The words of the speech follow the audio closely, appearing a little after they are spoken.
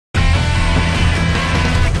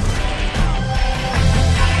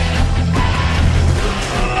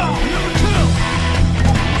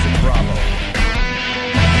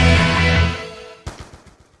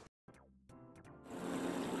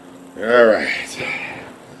Alright.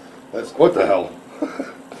 Let's, what the hell?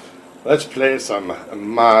 Let's play some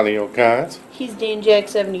Mario Kart. He's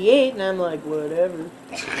DaneJack78, and I'm like, whatever.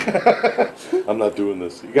 I'm not doing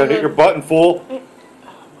this. You gotta hit your button, fool. Oh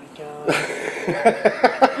my god.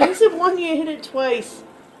 Why is it one you hit it twice?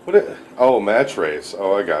 Oh, match race.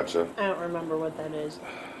 Oh, I gotcha. I don't remember what that is.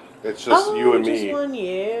 It's just you and just me. One,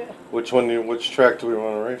 yeah. Which track do we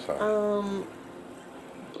want to race on?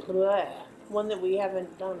 Bleh. One that we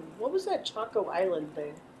haven't done. What was that Choco Island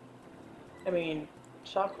thing? I mean,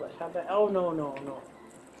 chocolate. How about? Oh no.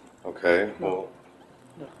 Okay. No.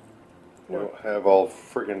 Well, we don't have all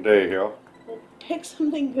friggin' day here. Well, pick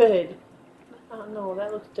something good. Oh no,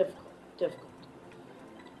 that looks difficult.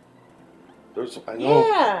 I know.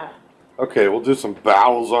 Yeah. Okay, we'll do some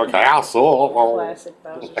Bowser Castle. Classic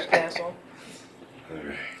Bowser's Castle.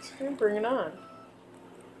 Alright. Bring it on.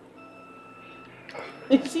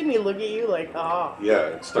 You see me look at you like, oh. Yeah,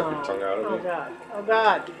 it stuck your tongue out of me. Oh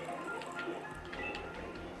god.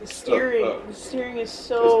 The steering is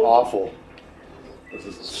so... It's awful. This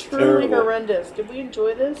is truly terrible. horrendous. Did we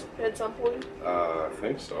enjoy this at some point? I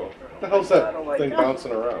think so. What the hell's that thing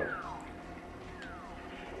bouncing around?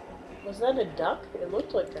 Was that a duck? It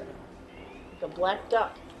looked like a black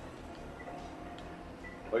duck.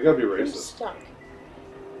 Why you gotta be I'm racist? stuck.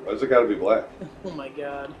 Why's it gotta be black? Oh my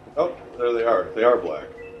god. Oh, there they are. They are black.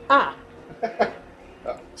 Ah!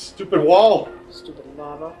 Stupid wall! Stupid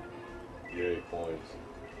lava. Yay, coins.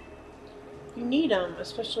 You need them,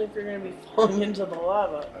 especially if you're going to be falling into the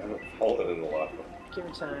lava. I haven't fallen in the lava. Give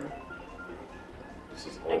it time. This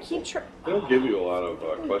is awful. I keep trying. They don't give you a lot of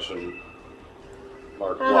question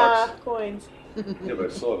mark Ah, blocks. coins. Yeah, but I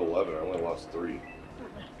still have 11. I only lost 3.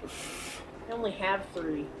 I only have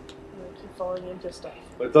 3. I keep falling into stuff.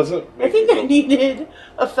 It doesn't make I think I needed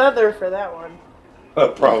a feather for that one.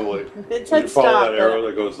 Probably. It said you follow stop. that arrow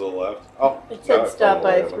that goes to the left. Oh, it said stop.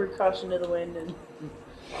 I follow threw caution to the wind and.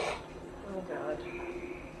 Oh god.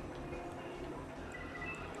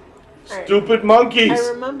 Stupid monkeys! I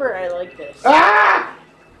remember I like this. Ah!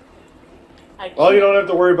 Well, you don't have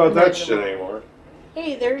to worry about that shit anymore.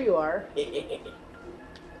 Hey, there you are.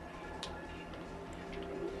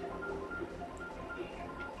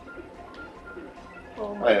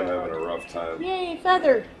 Oh my I am god. having a rough time. Yay,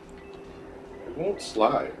 feather! It won't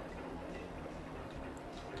slide.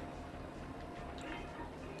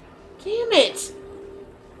 Damn it!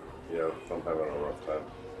 Yeah, I'm having a rough time.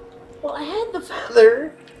 Well, I had the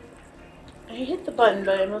feather. I hit the button,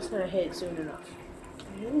 but I must not hit it soon enough.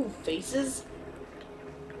 Ooh, faces.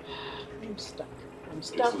 I'm stuck. I'm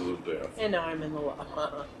stuck. Faces of death. And now I'm in the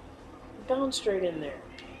lava. Bound straight in there.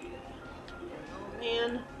 Oh,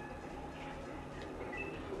 man.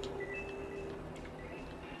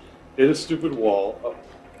 Hit a stupid wall. Oh.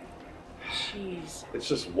 Jeez. It's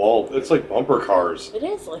just wall. It's like bumper cars. It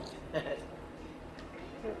is like that.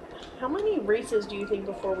 How many races do you think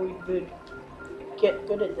before we would get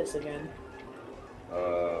good at this again?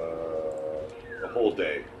 A whole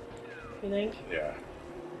day. You think? Yeah.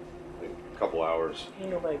 I think a couple hours. Ain't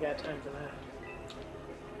nobody got time for that.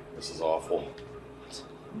 This is awful.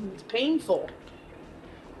 It's painful.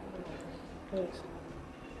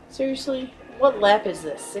 Seriously? What lap is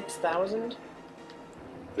this? 6,000?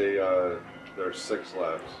 There's 6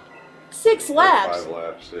 laps. 6 laps? 5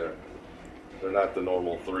 laps, yeah. They're not the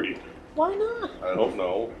normal 3. Why not? I don't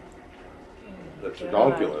know. That's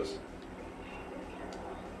God. ridiculous.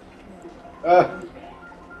 Ah.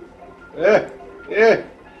 Yeah.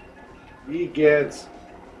 Egads.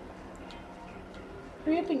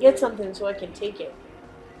 Hurry up and get something so I can take it.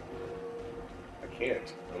 I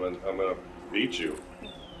can't. I'm gonna beat you.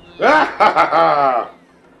 Ah, ha, ha, ha.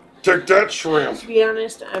 Take that, shrimp. To be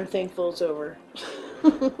honest, I'm thankful it's over.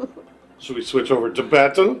 Should we switch over to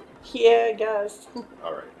battle? Yeah, I guess.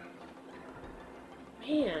 All right.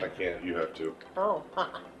 Man. I can't. You have to. Oh, I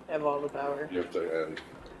have all the power. You have to end.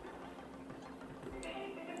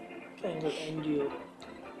 I'm going to end you.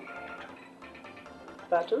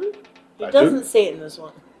 Battle? It Battle? doesn't say it in this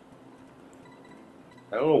one.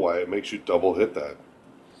 I don't know why it makes you double hit that.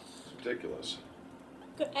 It's ridiculous.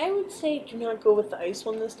 I would say do not go with the ice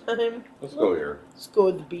one this time. Let's go here. Let's go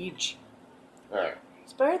with the beach. Alright.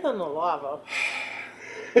 It's better than the lava.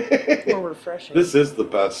 More refreshing. This is the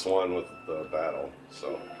best one with the battle,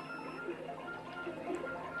 so.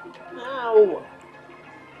 Ow!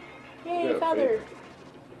 Yay, Yeah, feather!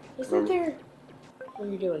 Isn't there... What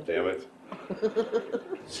are you doing? Damn it.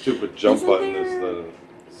 Stupid jump Isn't button there... is the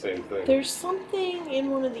same thing. There's something in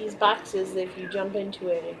one of these boxes that if you jump into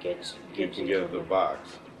it, it gets You can get the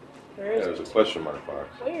box. Where Yeah, is there's it? a question mark box.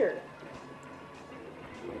 Where?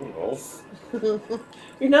 I don't know.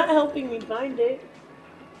 You're not helping me find it.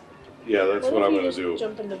 Yeah, that's what I'm gonna do.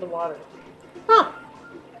 Jump into the water. Huh.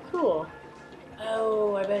 Cool.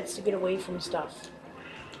 Oh, I bet it's to get away from stuff.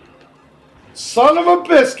 Son of a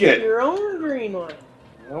biscuit! Your own green one.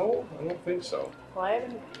 No, I don't think so. Well, I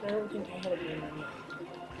don't think I had a green one yet.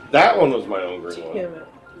 That one was my own green Damn one. it.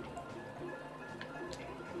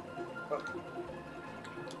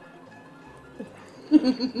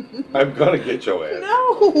 I'm gonna get your ass.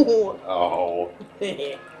 No! Oh.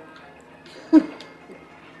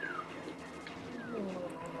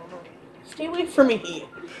 Stay away from me.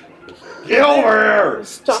 Get over here!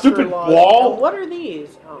 Stupid wall! What are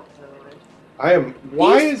these? Oh, never mind. I am.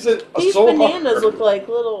 Why is it these so bananas hard? look like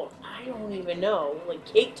little, I don't even know, like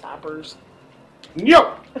cake toppers.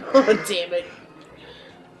 Yep! Oh, damn it.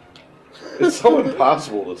 It's so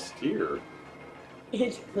impossible to steer. I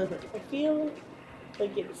feel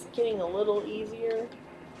like it's getting a little easier.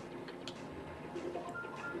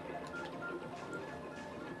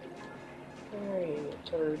 Alright, you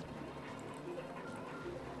turd.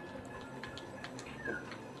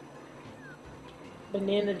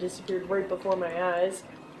 Banana disappeared right before my eyes.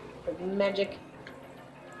 Like magic.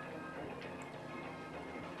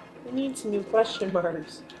 We need some new question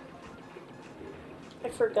marks. I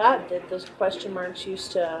forgot that those question marks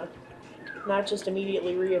used to not just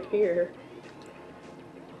immediately reappear.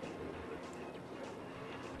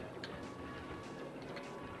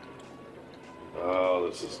 Oh,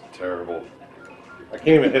 this is terrible. I can't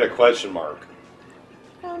even hit a question mark.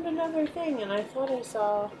 Found another thing, and I thought I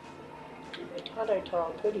saw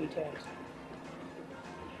a pretty text.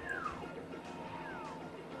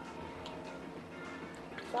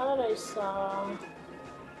 Thought I saw.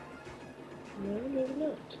 No, maybe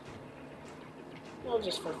not. Well,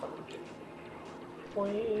 just for fun.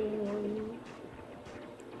 Boing.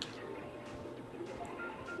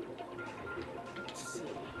 Let's see.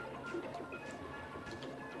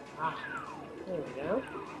 Ah, there we go.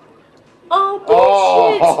 Oh,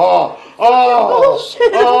 bullshit!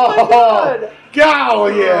 Bullshit! Oh my god! Go,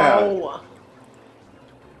 yeah! Oh.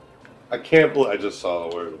 I can't believe I just saw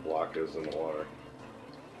where the block is in the water.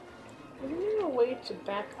 Isn't there a way to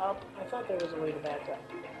back up? I thought there was a way to back up.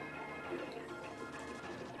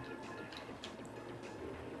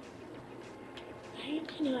 I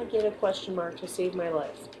cannot get a question mark to save my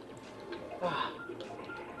life. Ah,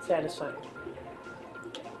 satisfying.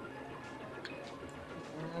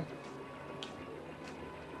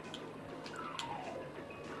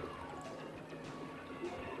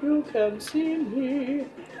 You can see me.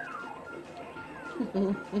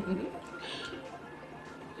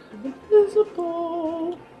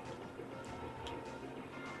 Invisible.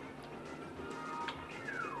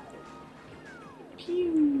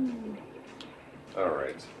 Pew. All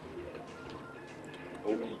right.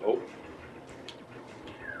 Oh, oh.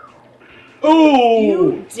 Oh!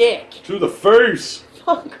 You dick. To the face!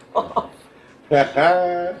 Fuck off.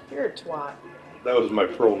 That You're a twat. was my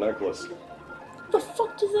pearl necklace. What the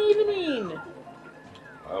fuck does that even mean?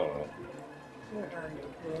 I don't know. Where are you?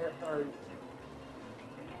 Where are you?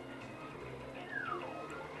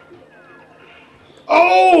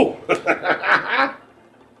 Oh!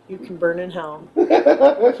 You can burn in hell.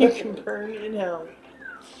 You can burn in hell.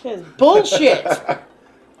 That's bullshit!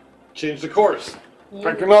 Change the course.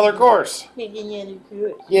 Pick another course.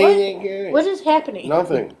 What is happening?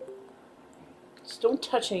 Nothing. Just don't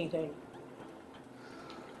touch anything.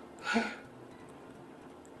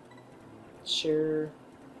 Sure.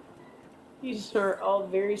 These are all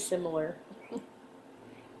very similar.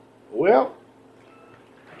 Well,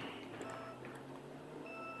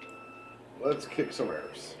 let's kick some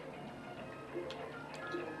ass.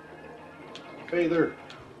 Hey there.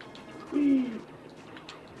 Whee.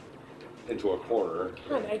 Into a corner.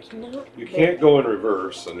 God, I cannot. You can't go in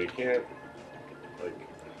reverse, and you can't, like,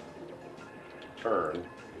 turn.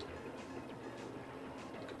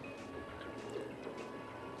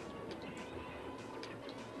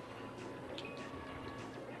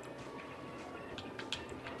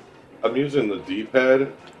 I'm using the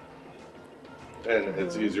D-pad, and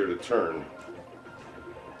it's easier to turn.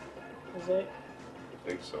 Is it? I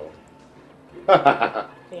think so.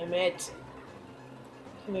 Damn it.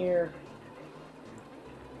 Come here.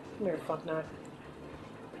 Come here, fucknut.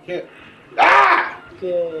 I can't. Ah!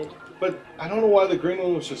 Good. But I don't know why the green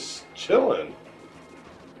one was just chilling.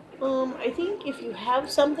 I think if you have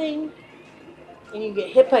something and you get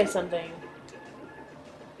hit by something,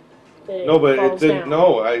 that No, but it falls didn't. down.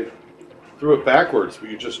 No, I threw it backwards, but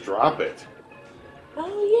you just drop it.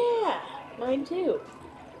 Oh yeah, mine too.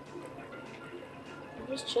 I'm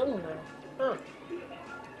just chilling now. Huh.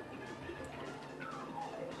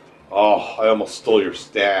 Oh, I almost stole your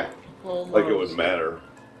stat. Almost. Like it would matter.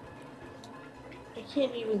 I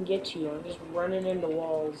can't even get to you. I'm just running into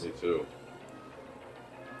walls. Me too.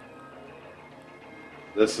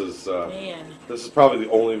 This is Man. This is probably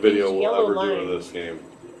the only video These we'll yellow ever do of lines. this game.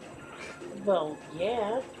 Well,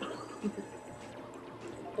 yeah.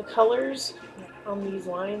 The colors on these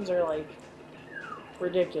lines are like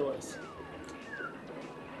ridiculous.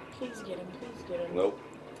 Please get him. Please get him. Nope.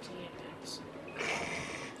 Damn it.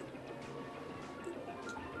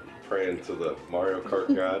 Praying to the Mario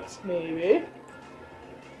Kart gods. Maybe.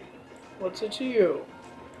 What's it to you?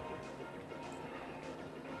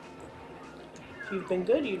 If you've been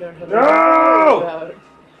good, you don't have anything to worry about.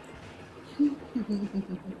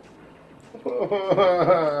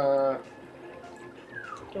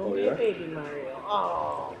 Don't be a baby, Mario.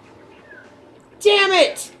 Oh. Damn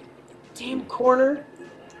it! Damn corner.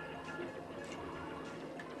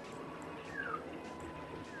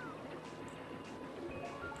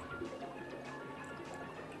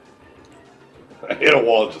 I hit a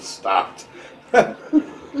wall and just stopped. No,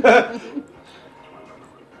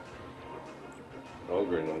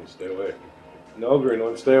 green one, stay away. No, green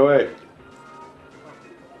one, stay away.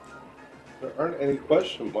 There aren't any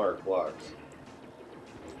question mark blocks.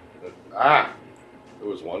 Ah! There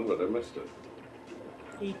was one, but I missed it.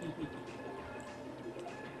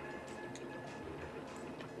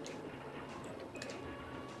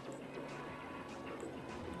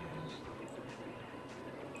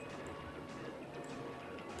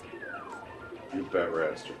 You bet,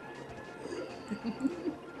 Raster.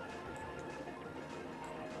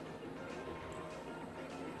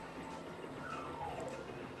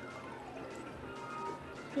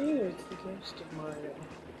 Here's the ghost of Mario.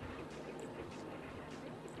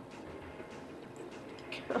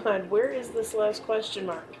 God, where is this last question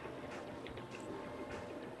mark?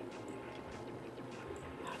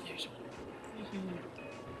 Oh, there's one.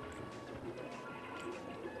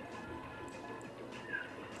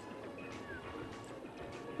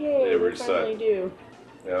 Yay, They we reset. finally do.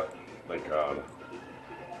 Yeah, thank God.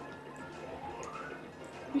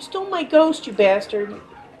 You stole my ghost, you bastard.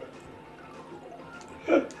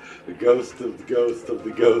 The ghost of the ghost of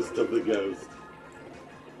the ghost of the ghost.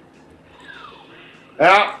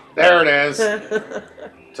 Ah, there it is.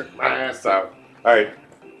 Took my ass out. Alright,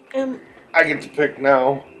 I get to pick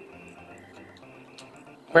now.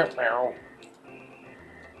 And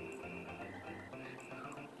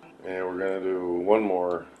we're gonna do one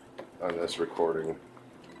more on this recording.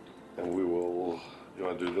 And we will, you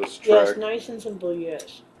wanna do this track? Yes, nice and simple,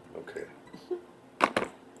 yes. Okay.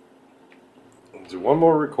 Let's do one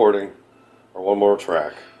more recording, or one more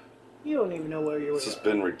track. You don't even know where you're This has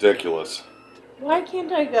going. been ridiculous. Why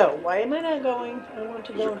can't I go? Why am I not going? I want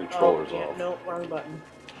to go. Your controller's oh, yeah, off. no, wrong button.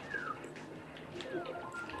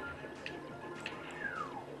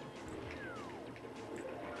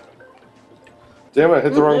 Damn it, I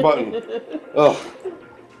hit the wrong button. Ugh.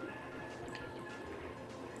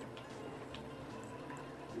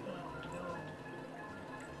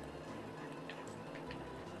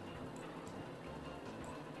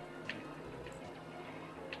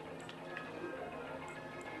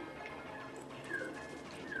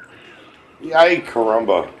 Yay,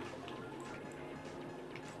 caramba.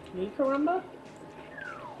 Me, caramba?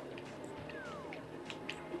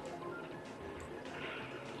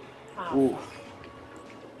 Oh, Ooh.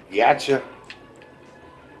 Gotcha.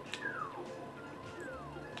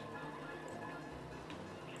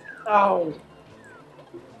 oh.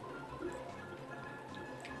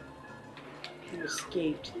 You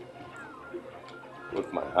escaped.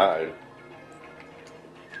 With my hide.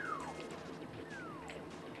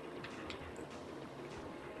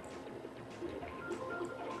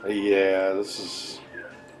 Yeah, this is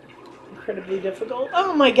Incredibly difficult.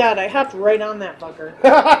 Oh my god, I hopped right on that fucker.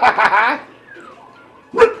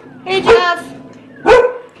 Hey, Jeff!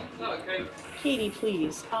 Okay. Katie,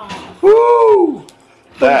 please. Oh. Woo!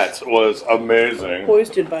 That was amazing.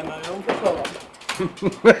 Hoisted by my own propellor.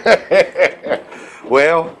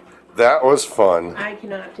 Well, that was fun. I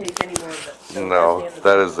cannot take any more of it. So No, that's the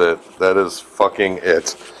that end of is it. That is fucking it.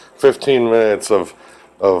 15 minutes of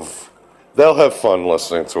they'll have fun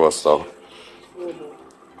listening to us though.